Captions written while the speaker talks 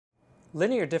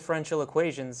Linear differential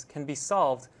equations can be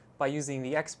solved by using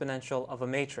the exponential of a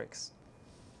matrix.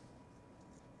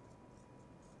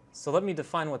 So let me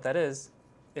define what that is.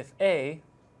 If A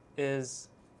is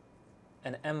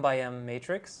an m by m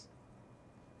matrix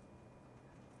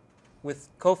with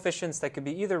coefficients that could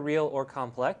be either real or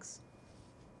complex,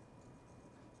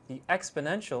 the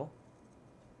exponential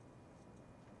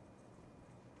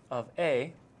of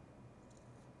A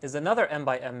is another m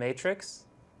by m matrix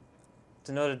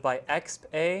denoted by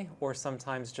exp or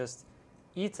sometimes just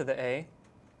e to the a,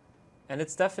 and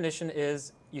its definition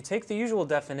is you take the usual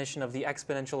definition of the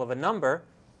exponential of a number,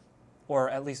 or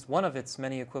at least one of its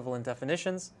many equivalent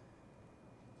definitions,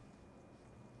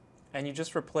 and you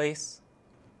just replace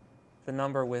the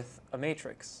number with a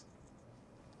matrix.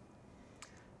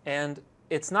 And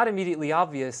it's not immediately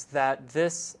obvious that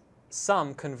this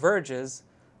sum converges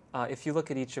if you look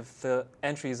at each of the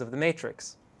entries of the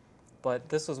matrix. But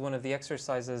this was one of the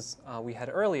exercises we had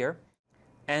earlier.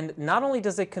 And not only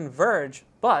does it converge,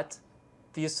 but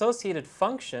the associated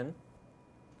function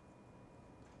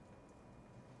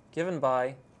given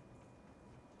by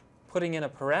putting in a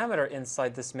parameter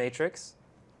inside this matrix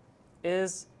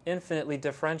is infinitely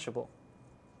differentiable.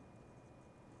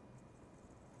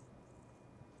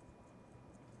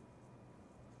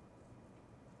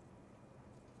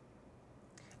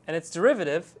 And its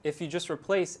derivative, if you just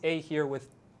replace a here with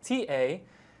ta,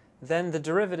 then the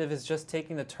derivative is just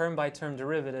taking the term-by-term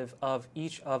derivative of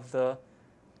each of the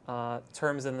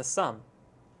terms in the sum.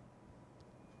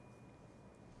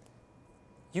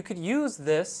 You could use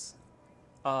this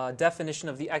definition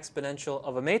of the exponential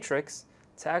of a matrix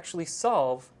to actually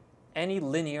solve any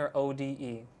linear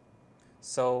ODE.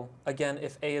 So again,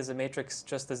 if A is a matrix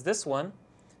just as this one,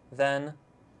 then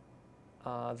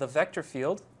the vector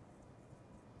field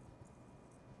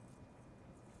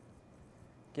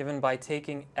given by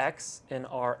taking x in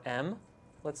Rm,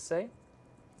 let's say,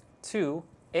 to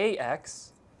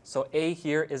Ax. So A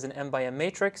here is an m by m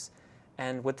matrix,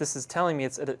 and what this is telling me,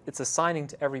 it's assigning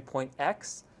to every point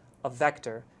x a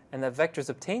vector, and that vector is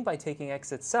obtained by taking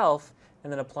x itself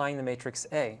and then applying the matrix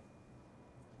A.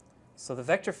 So the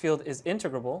vector field is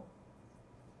integrable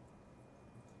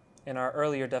in our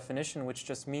earlier definition, which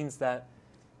just means that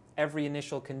every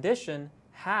initial condition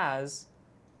has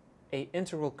an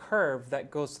integral curve that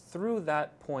goes through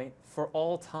that point for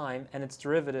all time, and its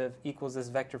derivative equals this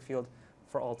vector field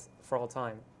for all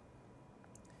time.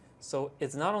 So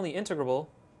it's not only integrable,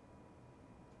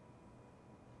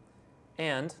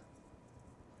 and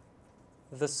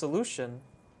the solution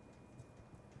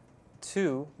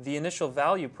to the initial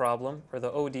value problem, or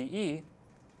the ODE,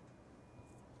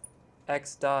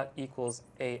 x dot equals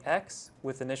ax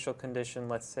with initial condition,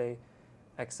 let's say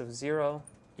x of 0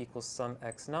 equals some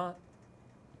x naught,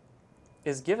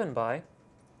 is given by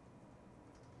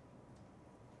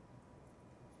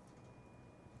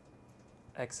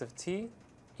x of t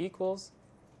equals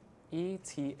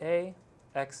eta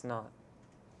x naught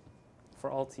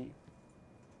for all t.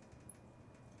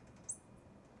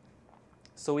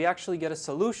 So we actually get a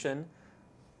solution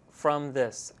from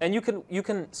this. And you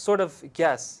can sort of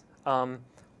guess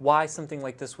why something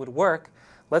like this would work.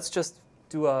 Let's just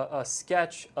do a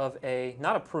sketch of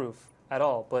not a proof at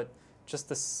all, but just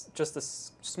a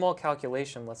small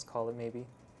calculation, let's call it maybe.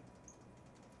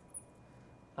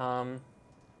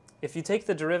 If you take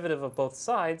the derivative of both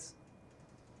sides,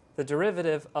 the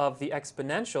derivative of the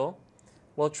exponential,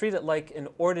 we'll treat it like an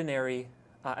ordinary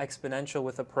exponential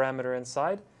with a parameter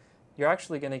inside. You're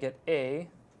actually going to get a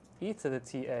e to the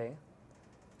ta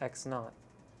x naught.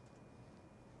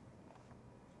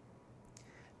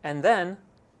 And then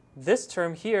this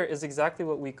term here is exactly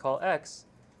what we call x,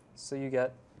 so you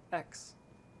get x.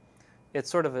 It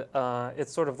sort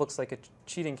of looks like a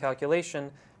cheating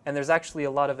calculation, and there's actually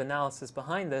a lot of analysis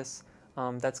behind this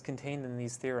that's contained in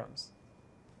these theorems.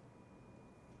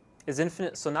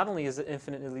 So not only is it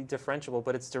infinitely differentiable,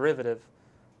 but its derivative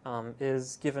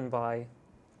is given by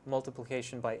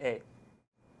multiplication by a.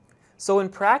 So in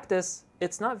practice,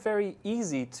 it's not very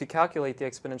easy to calculate the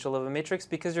exponential of a matrix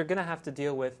because you're going to have to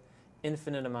deal with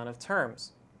infinite amount of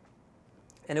terms.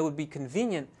 And it would be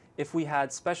convenient if we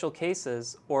had special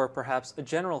cases or perhaps a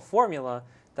general formula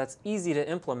that's easy to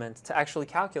implement to actually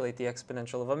calculate the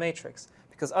exponential of a matrix,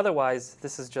 because otherwise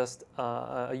this is just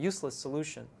a useless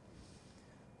solution.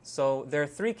 So there are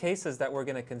three cases that we're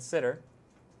going to consider.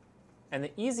 And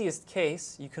the easiest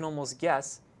case, you can almost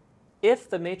guess, if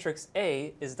the matrix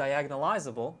A is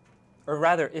diagonalizable, or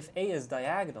rather if A is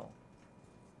diagonal,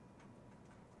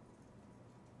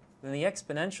 then the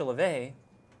exponential of A,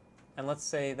 and let's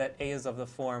say that A is of the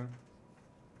form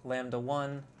lambda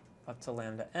 1 up to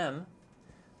lambda m,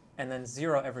 and then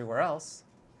 0 everywhere else,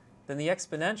 then the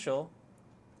exponential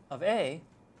of a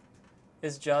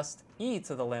is just e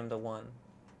to the lambda 1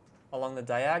 along the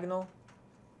diagonal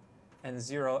and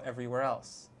 0 everywhere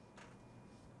else.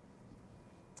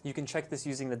 You can check this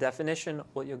using the definition.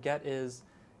 What you'll get is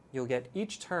you'll get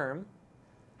each term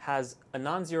has a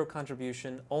non-zero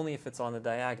contribution only if it's on the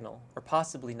diagonal, or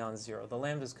possibly non-zero. The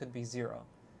lambdas could be 0,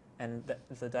 and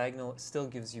the diagonal still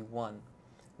gives you 1.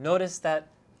 Notice that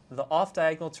the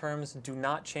off-diagonal terms do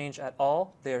not change at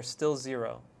all. They are still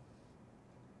 0.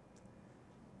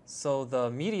 So the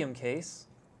medium case,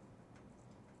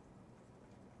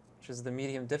 which is the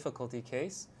medium difficulty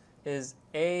case, is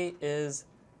A is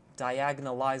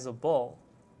diagonalizable.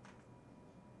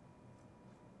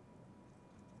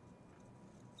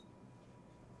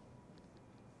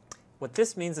 What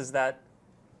this means is that,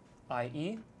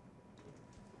 i.e.,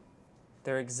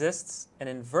 there exists an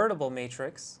invertible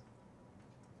matrix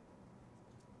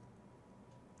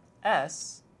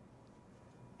S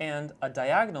and a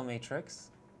diagonal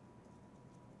matrix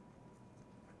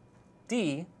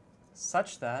D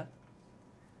such that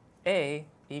A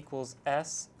equals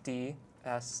S D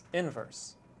S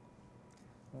inverse.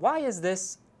 Why is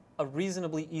this a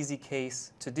reasonably easy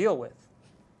case to deal with?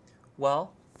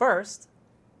 Well, first,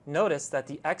 notice that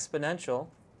the exponential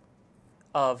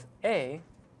of A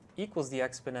equals the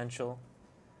exponential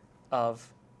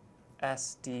of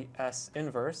S ds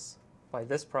inverse by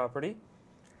this property.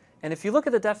 And if you look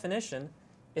at the definition,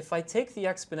 if I take the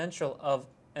exponential of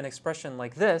an expression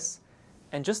like this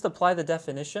and just apply the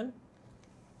definition,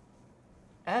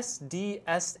 S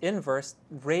ds inverse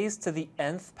raised to the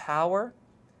nth power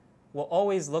will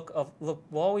always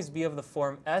be of the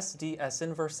form S ds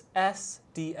inverse, S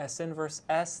ds inverse,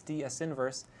 S ds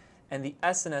inverse, and the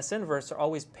S and S inverse are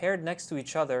always paired next to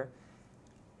each other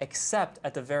except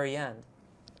at the very end.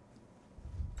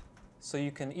 So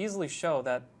you can easily show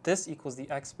that this equals the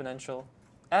exponential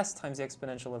S times the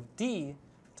exponential of D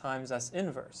times S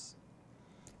inverse.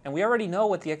 And we already know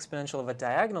what the exponential of a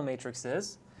diagonal matrix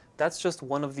is. That's just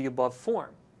one of the above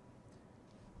form.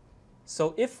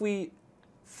 So if we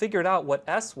figured out what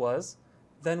S was,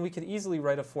 then we could easily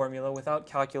write a formula without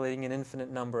calculating an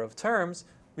infinite number of terms.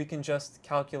 We can just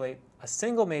calculate a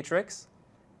single matrix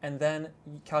and then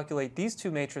calculate these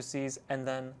two matrices and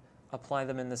then apply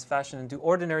them in this fashion and do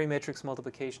ordinary matrix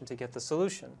multiplication to get the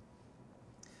solution.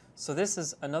 So this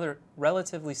is another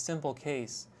relatively simple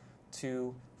case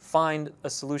to find a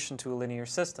solution to a linear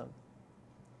system.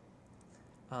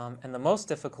 And the most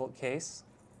difficult case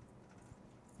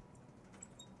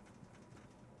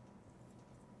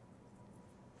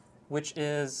which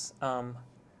is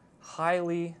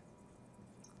highly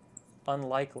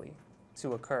unlikely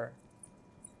to occur.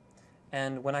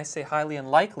 And when I say highly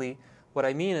unlikely, what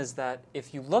I mean is that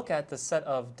if you look at the set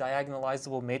of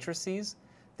diagonalizable matrices,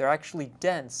 they're actually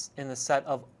dense in the set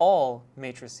of all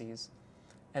matrices.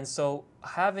 And so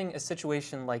having a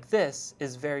situation like this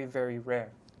is very, very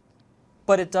rare.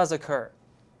 But it does occur.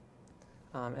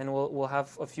 And we'll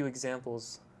have a few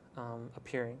examples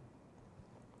appearing.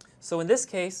 So in this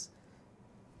case,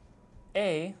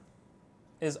 A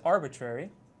is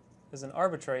arbitrary, is an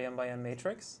arbitrary m by n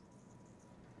matrix.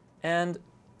 And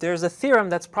there's a theorem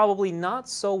that's probably not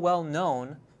so well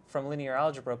known from linear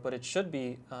algebra, but it should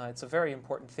be. It's a very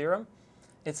important theorem.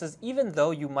 It says even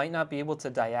though you might not be able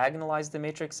to diagonalize the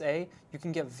matrix A, you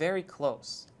can get very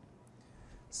close.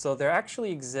 So there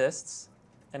actually exists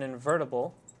an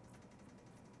invertible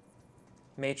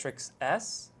matrix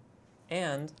S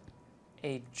and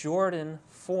a Jordan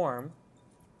form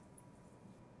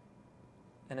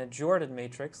and a Jordan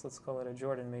matrix, let's call it a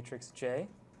Jordan matrix J,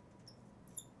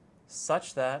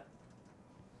 such that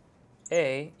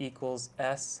A equals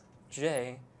S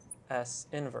J S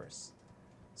inverse.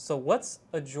 So what's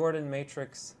a Jordan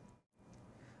matrix?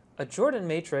 A Jordan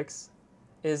matrix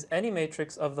is any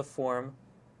matrix of the form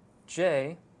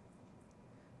J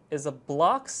is a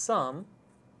block sum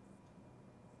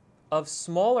of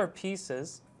smaller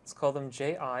pieces, let's call them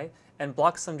Ji, and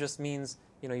block sum just means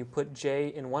you put J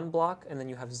in one block and then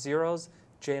you have zeros,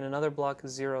 J in another block,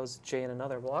 zeros, J in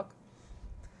another block.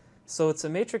 So it's a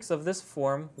matrix of this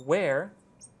form where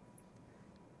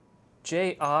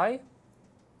Ji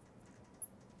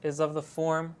is of the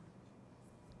form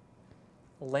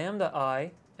lambda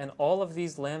I, and all of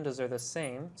these lambdas are the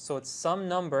same, so it's some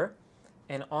number,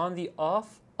 and on the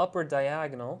upper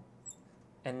diagonal,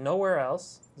 and nowhere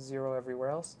else, 0 everywhere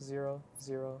else, 0,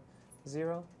 0,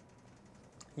 0,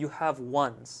 you have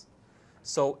ones.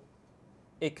 So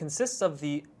it consists of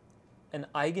an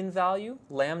eigenvalue,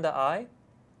 lambda I,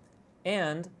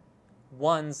 and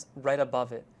ones right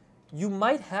above it. you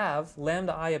might have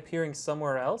lambda I appearing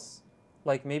somewhere else,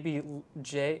 like maybe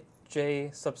j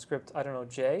subscript, I don't know,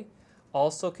 j,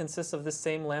 also consists of this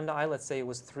same lambda I. Let's say it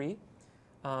was 3.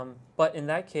 But in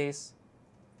that case,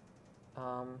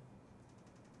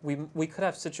 we could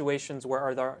have situations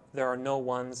where there are no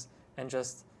ones and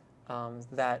just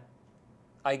that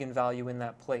eigenvalue in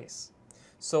that place.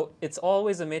 So it's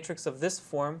always a matrix of this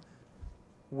form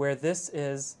where this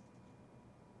is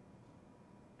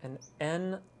an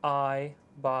ni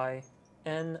by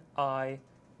ni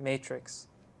matrix.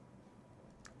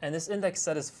 And this index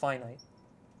set is finite.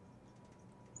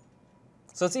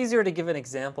 So it's easier to give an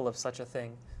example of such a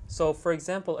thing. So for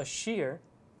example, a shear,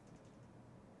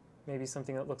 maybe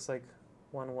something that looks like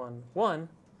 1, 1, 1,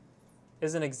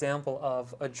 is an example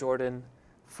of a Jordan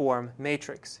form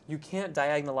matrix. You can't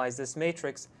diagonalize this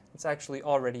matrix. It's actually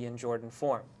already in Jordan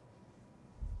form.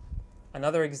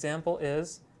 Another example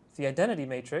is the identity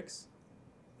matrix.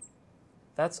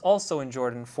 That's also in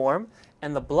Jordan form.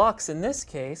 And the blocks in this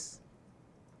case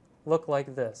look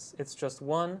like this. It's just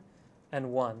 1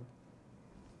 and 1.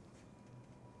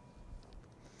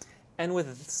 And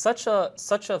with such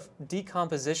a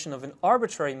decomposition of an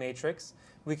arbitrary matrix,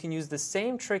 we can use the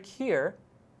same trick here,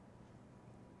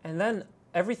 and then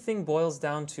everything boils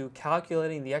down to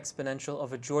calculating the exponential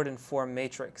of a Jordan form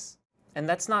matrix. And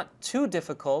that's not too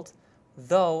difficult,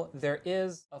 though there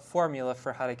is a formula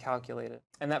for how to calculate it.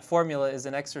 And that formula is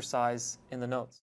an exercise in the notes.